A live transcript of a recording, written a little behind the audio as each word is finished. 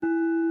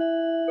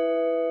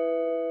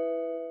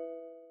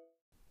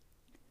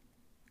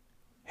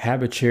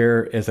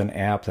HabitShare is an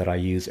app that I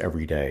use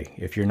every day.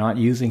 If you're not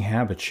using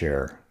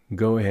HabitShare,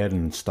 go ahead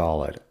and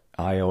install it,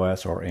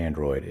 iOS or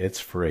Android. It's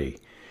free.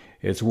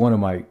 It's one of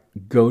my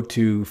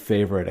go-to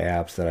favorite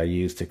apps that I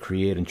use to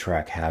create and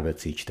track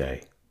habits each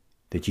day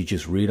that you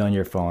just read on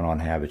your phone on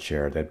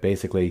HabitShare that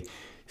basically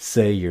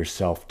say your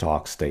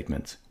self-talk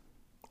statements.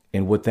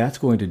 And what that's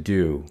going to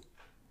do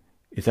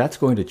is that's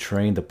going to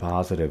train the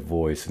positive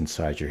voice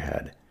inside your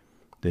head,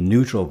 the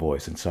neutral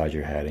voice inside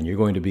your head, and you're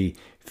going to be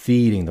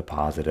feeding the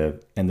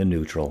positive and the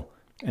neutral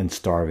and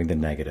starving the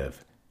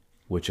negative,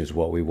 which is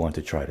what we want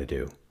to try to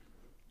do.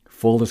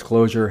 Full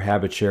disclosure,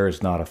 HabitShare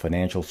is not a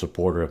financial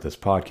supporter of this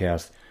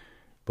podcast,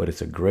 but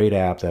it's a great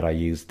app that I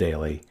use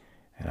daily,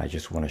 and I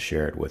just want to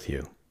share it with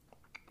you.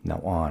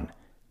 Now on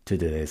to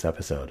today's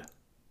episode.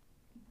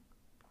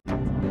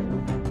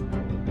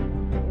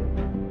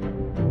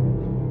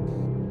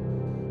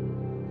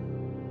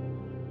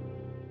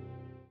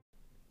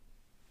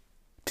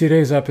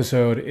 Today's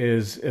episode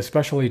is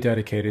especially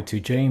dedicated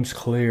to James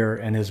Clear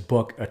and his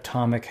book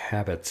Atomic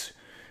Habits.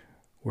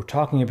 We're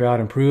talking about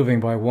improving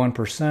by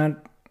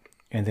 1%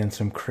 and then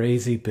some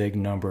crazy big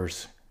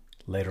numbers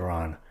later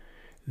on.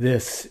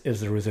 This is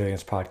the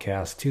Resilience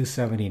Podcast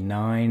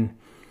 279.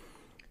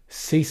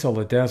 Cecil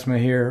Ledesma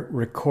here,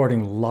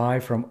 recording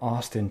live from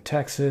Austin,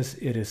 Texas.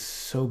 It is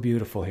so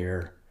beautiful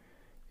here.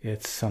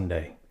 It's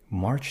Sunday,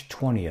 March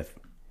 20th.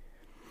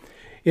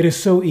 It is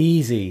so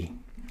easy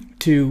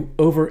to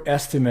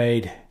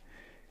overestimate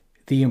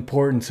the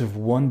importance of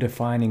one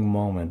defining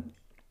moment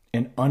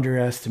and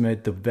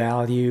underestimate the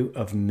value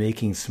of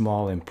making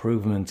small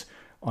improvements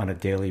on a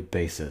daily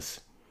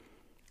basis.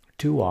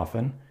 Too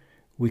often,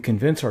 we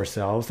convince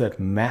ourselves that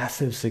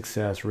massive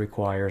success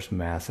requires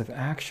massive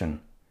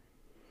action.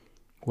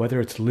 Whether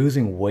it's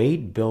losing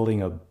weight,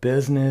 building a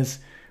business,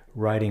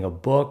 writing a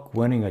book,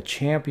 winning a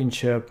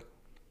championship,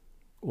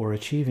 or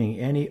achieving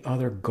any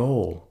other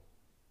goal,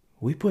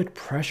 we put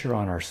pressure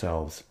on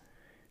ourselves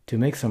to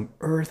make some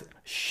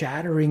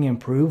earth-shattering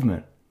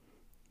improvement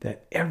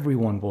that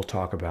everyone will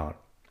talk about.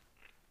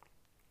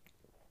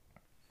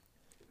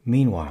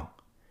 Meanwhile,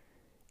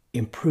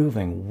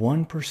 improving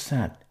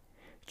 1%,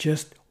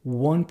 just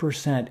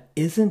 1%,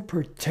 isn't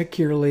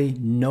particularly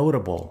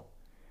notable.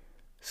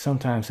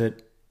 Sometimes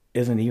it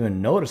isn't even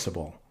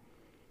noticeable,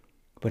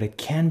 but it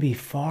can be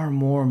far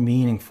more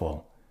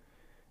meaningful,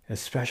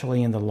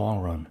 especially in the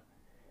long run.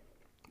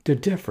 The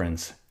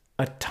difference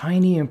a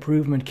tiny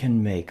improvement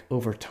can make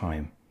over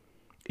time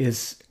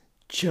is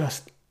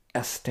just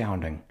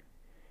astounding.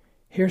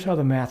 Here's how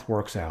the math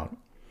works out.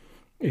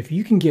 If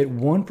you can get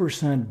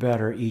 1%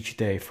 better each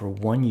day for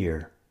 1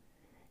 year,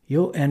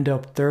 you'll end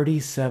up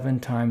 37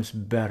 times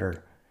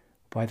better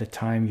by the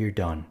time you're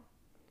done.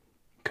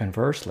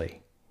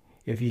 Conversely,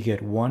 if you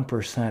get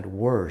 1%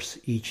 worse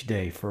each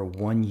day for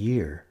 1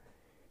 year,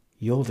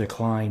 you'll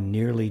decline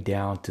nearly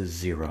down to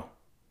zero.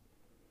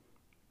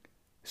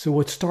 So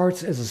what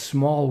starts as a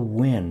small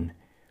win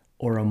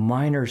or a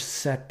minor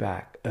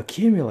setback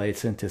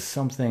accumulates into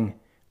something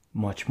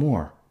much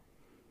more.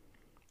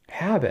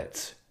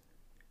 Habits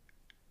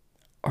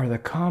are the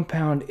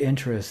compound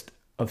interest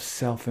of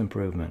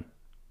self-improvement.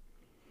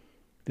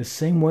 The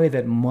same way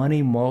that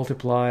money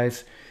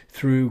multiplies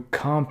through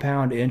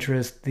compound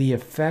interest, the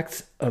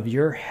effects of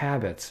your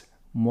habits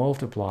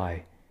multiply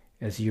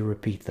as you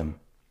repeat them.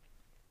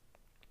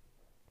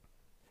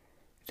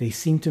 They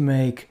seem to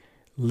make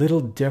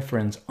little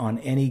difference on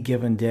any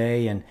given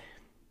day, and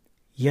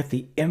yet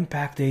the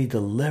impact they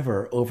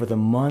deliver over the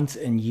months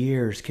and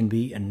years can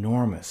be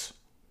enormous.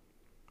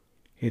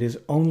 It is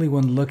only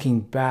when looking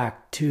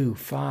back 2,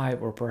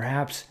 5, or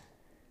perhaps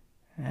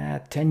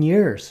 10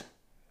 years,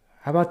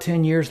 how about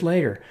 10 years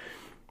later,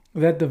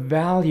 that the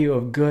value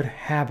of good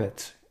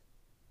habits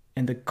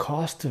and the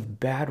cost of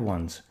bad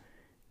ones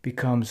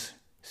becomes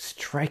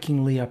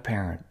strikingly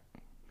apparent.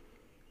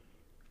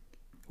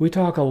 We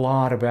talk a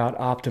lot about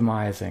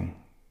optimizing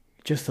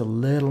just a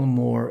little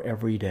more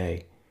every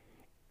day,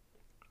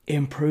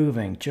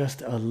 improving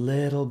just a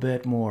little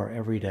bit more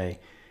every day,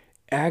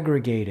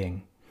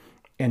 aggregating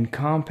and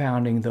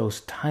compounding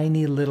those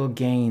tiny little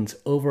gains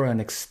over an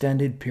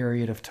extended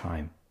period of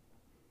time.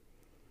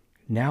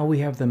 Now we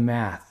have the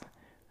math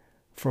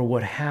for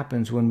what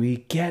happens when we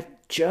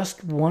get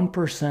just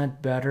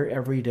 1% better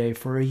every day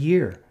for a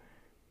year.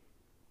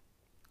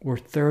 We're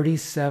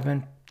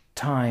 37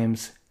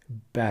 times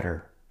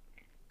better.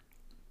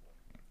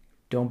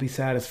 Don't be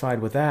satisfied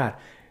with that.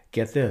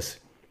 Get this.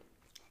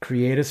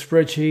 Create a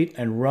spreadsheet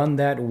and run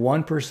that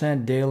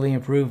 1% daily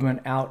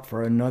improvement out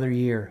for another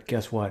year.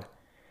 Guess what?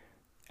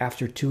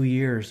 After 2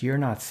 years, you're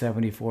not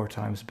 74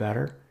 times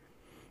better.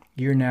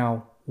 You're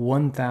now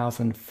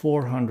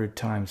 1,400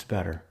 times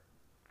better.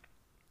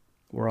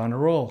 We're on a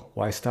roll.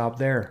 Why stop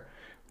there?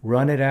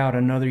 Run it out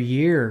another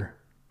year.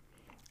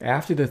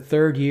 After the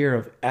third year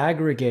of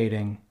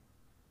aggregating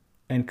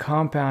and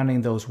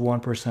compounding those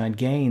 1%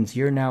 gains,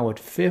 you're now at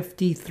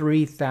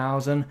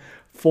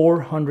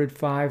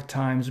 53,405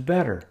 times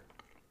better.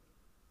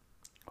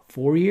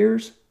 4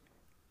 years,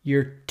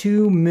 you're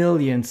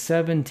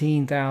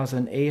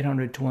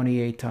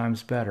 2,017,828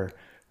 times better.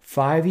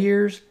 5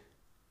 years,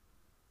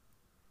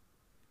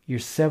 you're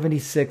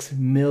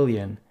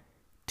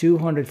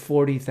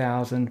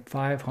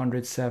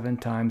 76,240,507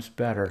 times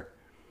better.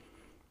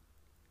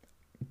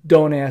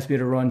 Don't ask me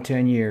to run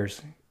 10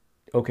 years.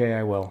 Okay,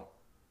 I will.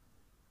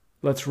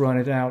 Let's run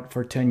it out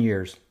for 10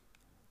 years.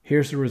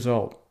 Here's the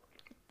result.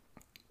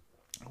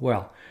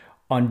 Well,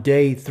 on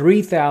day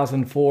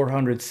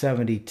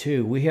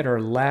 3,472, we hit our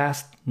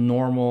last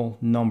normal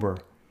number.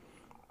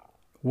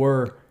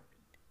 We're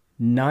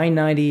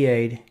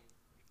 998,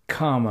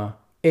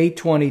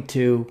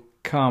 822,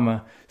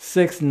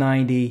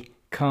 690,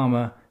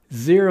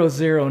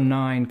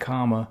 009,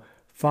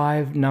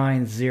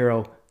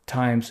 590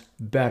 times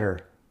better.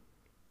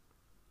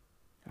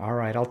 All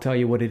right, I'll tell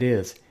you what it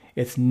is.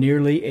 It's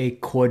nearly a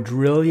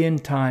quadrillion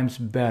times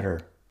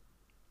better,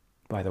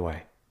 by the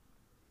way.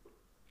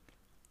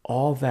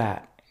 All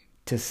that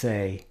to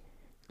say,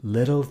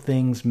 little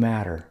things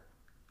matter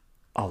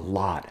a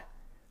lot,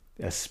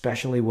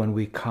 especially when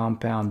we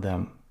compound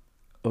them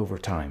over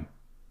time.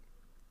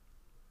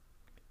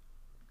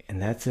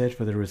 And that's it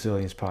for the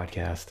Resilience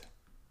Podcast.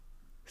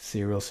 See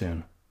you real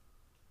soon.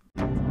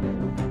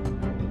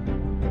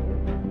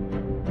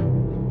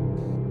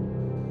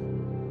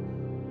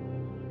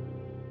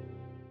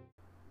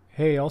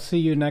 Hey, I'll see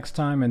you next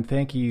time, and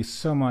thank you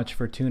so much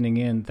for tuning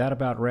in. That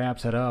about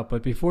wraps it up.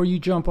 But before you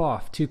jump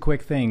off, 2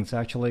 quick things,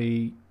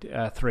 actually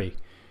 3.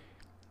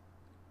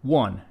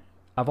 1,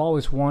 I've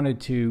always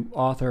wanted to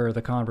author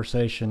the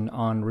conversation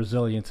on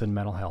resilience and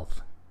mental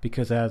health,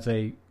 because as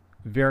a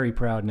very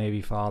proud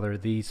Navy father,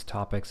 these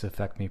topics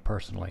affect me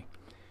personally.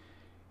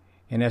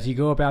 And as you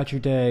go about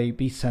your day,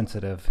 be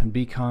sensitive and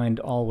be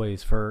kind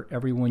always, for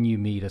everyone you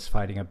meet is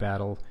fighting a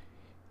battle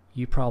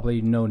you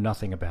probably know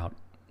nothing about.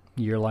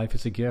 Your life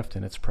is a gift,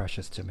 and it's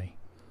precious to me.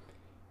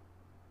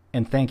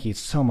 And thank you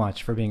so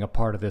much for being a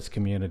part of this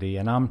community.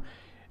 And I'm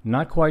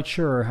not quite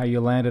sure how you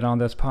landed on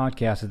this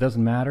podcast. It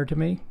doesn't matter to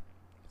me.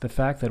 The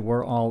fact that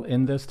we're all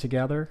in this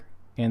together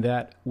and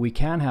that we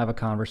can have a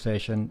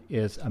conversation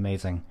is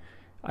amazing.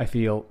 I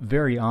feel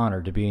very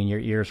honored to be in your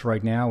ears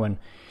right now, and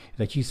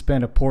that you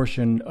spend a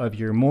portion of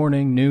your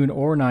morning, noon,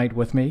 or night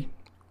with me.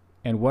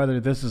 And whether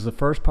this is the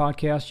first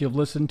podcast you've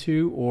listened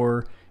to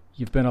or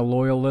you've been a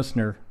loyal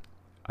listener,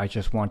 I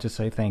just want to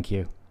say thank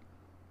you.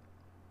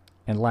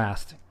 And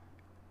last,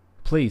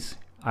 please,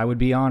 I would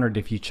be honored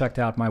if you checked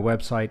out my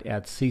website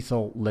at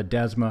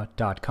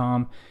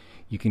cecilledesma.com.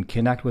 You can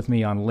connect with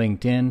me on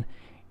LinkedIn.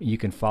 You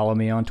can follow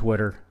me on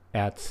Twitter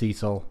at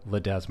Cecil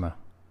Ledesma.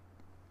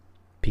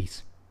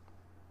 Peace.